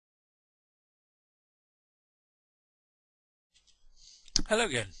Hello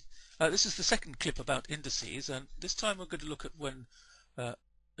again. This is the second clip about indices, and this time we're going to look at when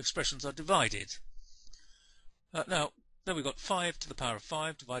expressions are divided. Now, there we've got 5 to the power of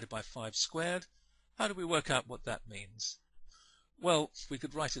 5 divided by 5 squared. How do we work out what that means? Well, we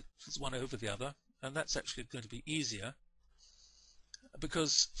could write it as one over the other, and that's actually going to be easier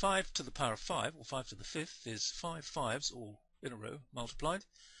because 5 to the power of 5, or 5 to the 5th, is 5 5s all in a row multiplied,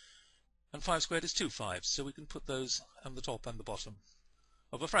 and 5 squared is 2 5s, so we can put those on the top and the bottom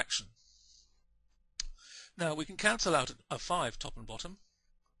of a fraction. Now we can cancel out a 5 top and bottom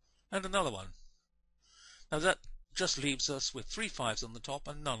and another one. Now that just leaves us with 3 5s on the top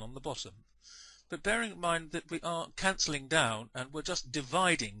and none on the bottom. But bearing in mind that we are cancelling down and we're just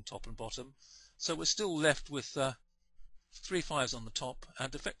dividing top and bottom, so we're still left with 3 5s on the top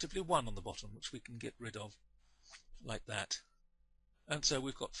and effectively 1 on the bottom, which we can get rid of like that. And so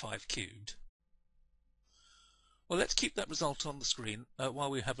we've got 5 cubed. Well, let's keep that result on the screen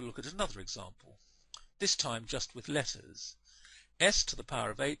while we have a look at another example, this time just with letters. S to the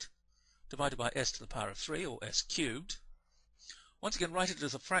power of 8 divided by S to the power of 3, or S cubed. Once again, write it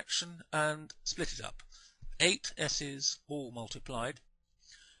as a fraction and split it up. 8 S's all multiplied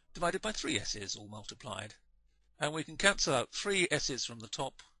divided by 3 S's all multiplied. And we can cancel out 3 S's from the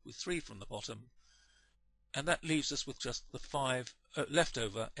top with 3 from the bottom, and that leaves us with just the 5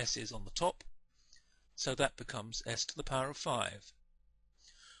 leftover S's on the top. So that becomes S to the power of 5.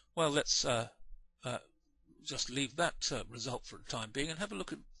 Well, let's just leave that result for the time being and have a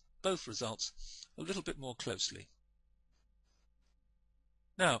look at both results a little bit more closely.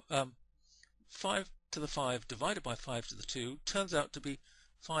 Now, 5 to the 5 divided by 5 to the 2 turns out to be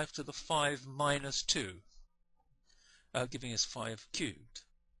 5 to the 5 minus 2, giving us 5 cubed.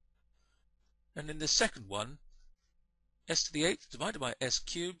 And in this second one, S to the 8th divided by S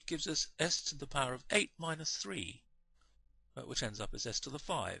cubed gives us S to the power of 8 minus 3, which ends up as S to the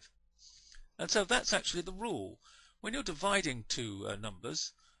 5. And so that's actually the rule. When you're dividing two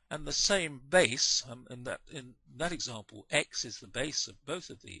numbers and the same base, in that example x is the base of both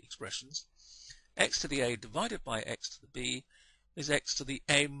of the expressions, x to the a divided by x to the b is x to the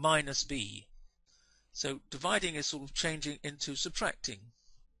a minus b. So dividing is sort of changing into subtracting.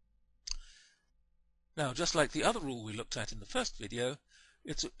 Now, just like the other rule we looked at in the first video,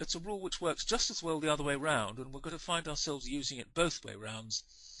 it's a rule which works just as well the other way round, and we're going to find ourselves using it both way rounds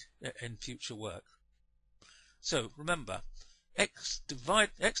in future work. So remember, x to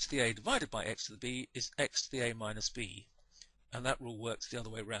the a divided by x to the b is x to the a minus b, and that rule works the other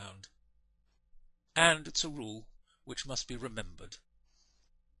way round. And it's a rule which must be remembered.